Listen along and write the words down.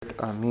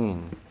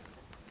Amen.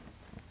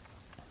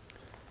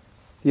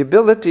 The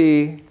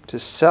ability to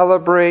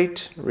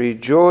celebrate,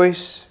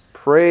 rejoice,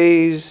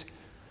 praise,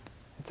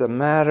 it's a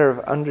matter of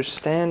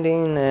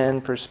understanding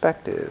and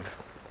perspective.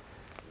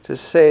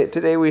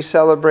 Today we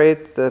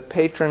celebrate the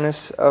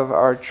patroness of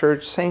our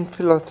church, Saint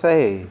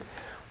Philothea.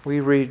 We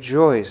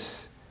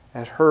rejoice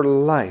at her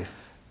life.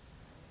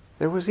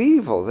 There was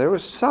evil, there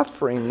was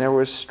suffering, there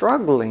was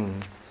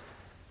struggling.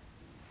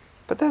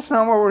 But that's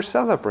not what we're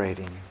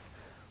celebrating.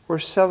 We're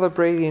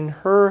celebrating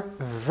her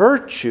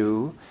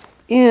virtue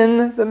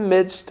in the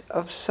midst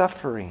of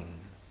suffering.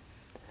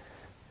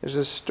 There's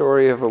a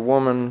story of a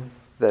woman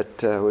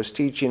that was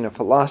teaching a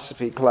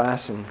philosophy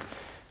class, and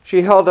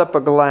she held up a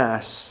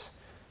glass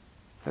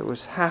that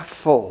was half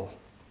full.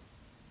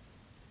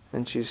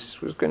 And she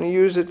was going to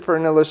use it for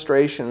an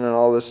illustration, and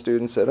all the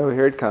students said, "Oh,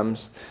 here it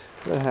comes,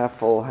 the half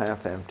full,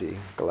 half empty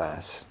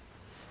glass."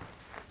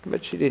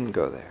 But she didn't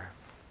go there.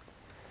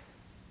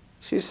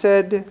 She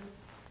said,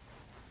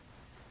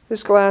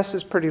 "This glass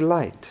is pretty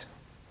light,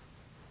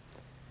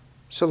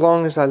 so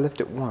long as I lift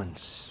it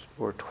once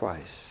or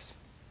twice.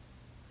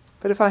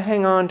 But if I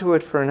hang on to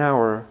it for an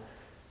hour,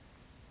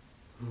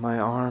 my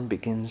arm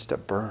begins to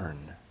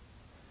burn.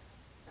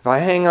 If I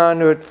hang on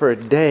to it for a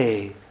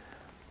day,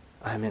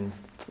 I'm in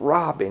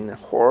throbbing,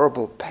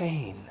 horrible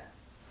pain,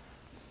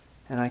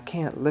 and I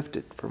can't lift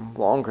it for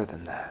longer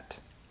than that."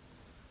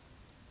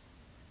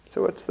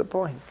 So what's the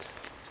point?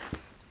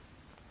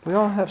 We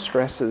all have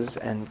stresses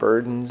and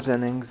burdens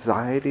and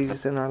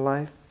anxieties in our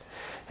life,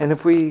 and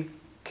if we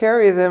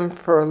carry them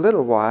for a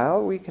little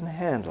while, we can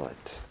handle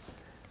it.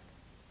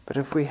 But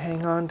if we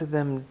hang on to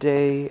them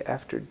day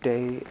after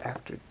day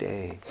after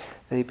day,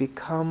 they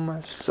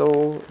become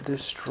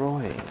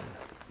soul-destroying.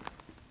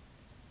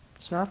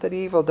 It's not that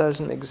evil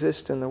doesn't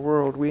exist in the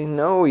world. We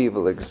know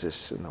evil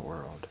exists in the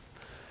world.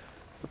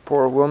 The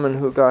poor woman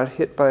who got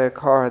hit by a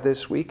car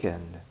this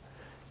weekend,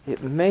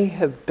 it may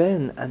have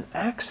been an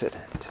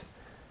accident,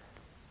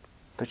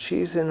 but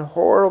she's in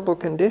horrible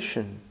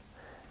condition.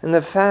 And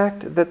the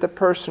fact that the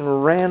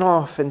person ran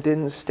off and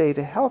didn't stay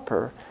to help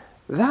her,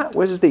 that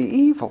was the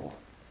evil.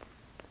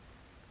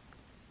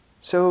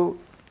 So,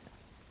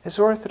 as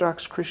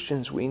Orthodox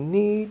Christians, we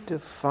need to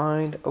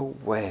find a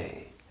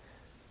way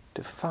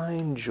to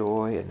find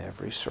joy in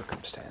every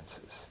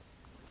circumstances.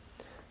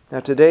 Now,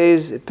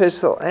 today's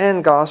epistle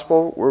and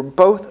gospel were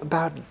both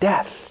about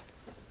death,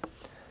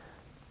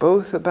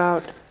 both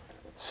about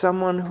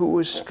someone who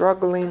was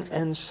struggling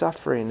and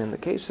suffering. In the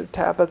case of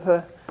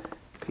Tabitha,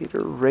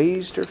 Peter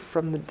raised her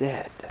from the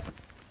dead.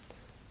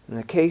 In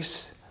the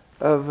case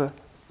of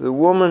the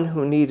woman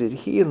who needed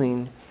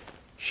healing,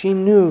 she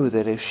knew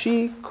that if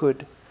she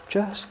could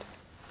just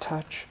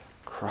touch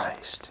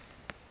Christ,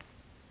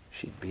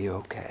 she'd be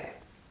okay.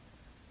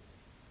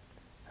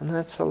 And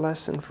that's a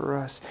lesson for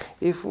us.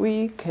 If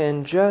we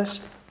can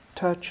just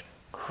touch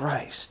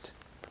Christ,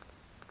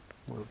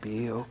 we'll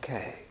be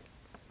okay.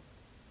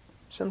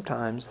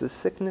 Sometimes the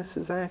sickness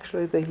is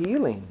actually the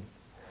healing.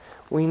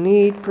 We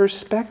need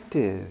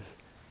perspective.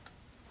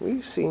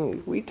 We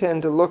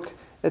tend to look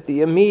at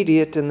the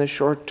immediate and the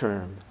short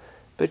term,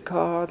 but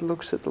God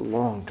looks at the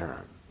long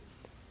term.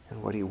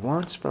 And what He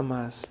wants from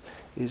us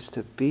is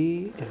to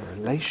be in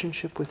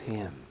relationship with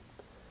Him,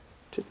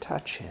 to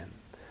touch Him,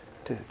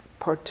 to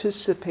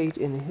participate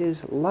in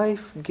His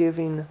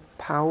life-giving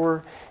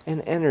power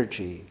and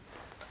energy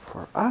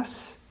for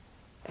us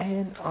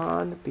and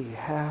on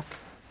behalf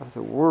of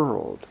the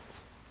world.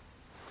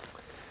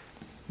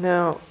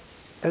 Now,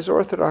 as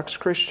Orthodox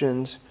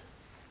Christians,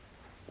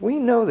 we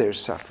know there's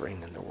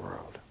suffering in the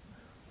world.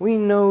 We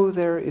know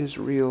there is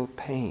real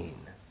pain.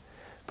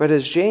 But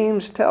as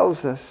James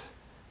tells us,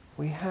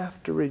 we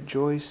have to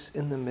rejoice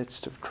in the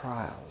midst of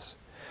trials.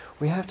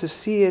 We have to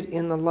see it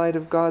in the light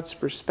of God's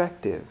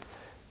perspective,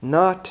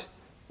 not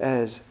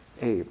as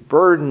a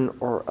burden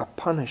or a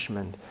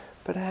punishment,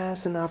 but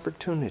as an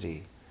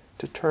opportunity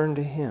to turn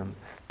to Him,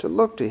 to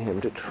look to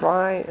Him, to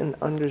try and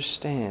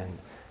understand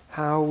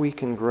how we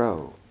can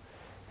grow.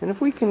 And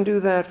if we can do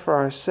that for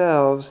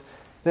ourselves,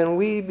 then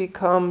we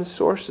become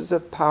sources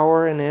of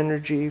power and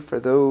energy for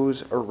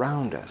those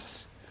around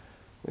us.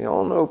 We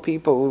all know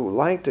people who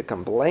like to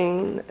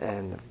complain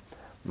and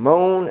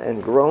moan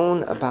and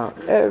groan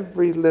about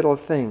every little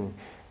thing,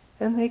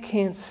 and they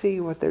can't see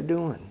what they're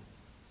doing.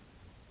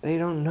 They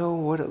don't know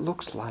what it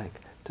looks like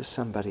to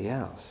somebody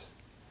else.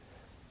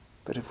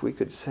 But if we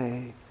could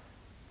say,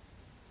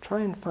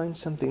 try and find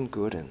something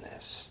good in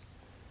this.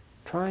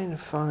 Try and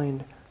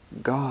find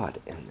God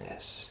in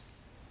this.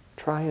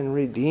 Try and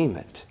redeem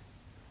it.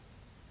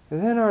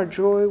 And then our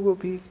joy will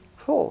be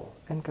full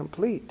and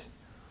complete.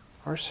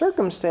 Our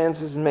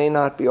circumstances may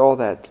not be all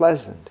that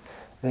pleasant.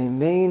 They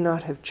may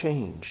not have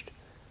changed.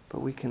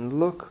 But we can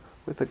look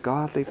with a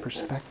godly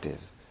perspective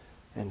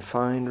and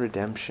find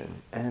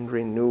redemption and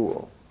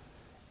renewal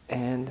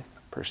and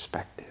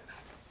perspective.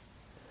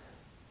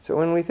 So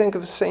when we think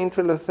of Saint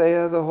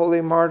Philothea, the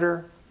holy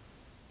martyr,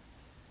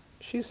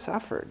 she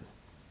suffered.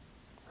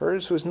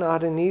 Hers was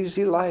not an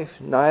easy life,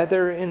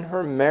 neither in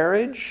her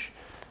marriage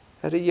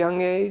at a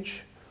young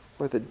age,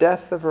 or the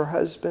death of her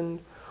husband,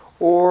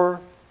 or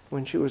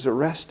when she was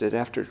arrested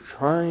after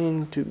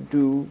trying to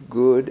do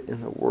good in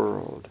the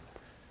world.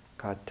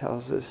 God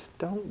tells us,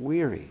 don't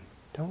weary,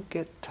 don't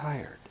get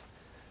tired.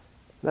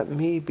 Let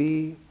me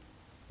be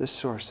the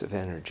source of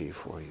energy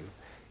for you.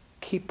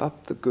 Keep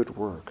up the good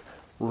work.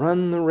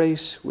 Run the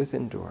race with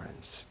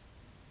endurance.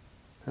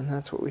 And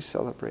that's what we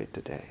celebrate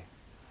today.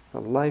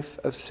 The life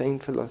of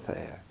Saint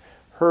Philothea,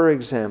 her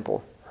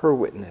example, her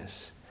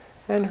witness,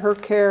 and her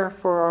care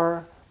for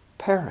our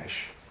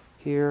parish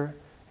here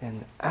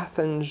in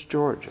Athens,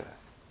 Georgia,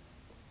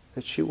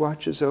 that she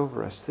watches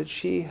over us, that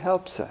she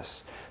helps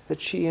us,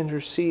 that she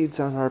intercedes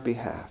on our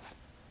behalf.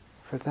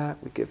 For that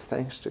we give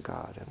thanks to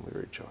God and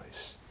we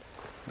rejoice.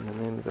 In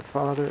the name of the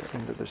Father,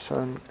 and of the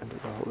Son, and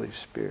of the Holy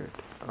Spirit.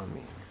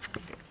 Amen.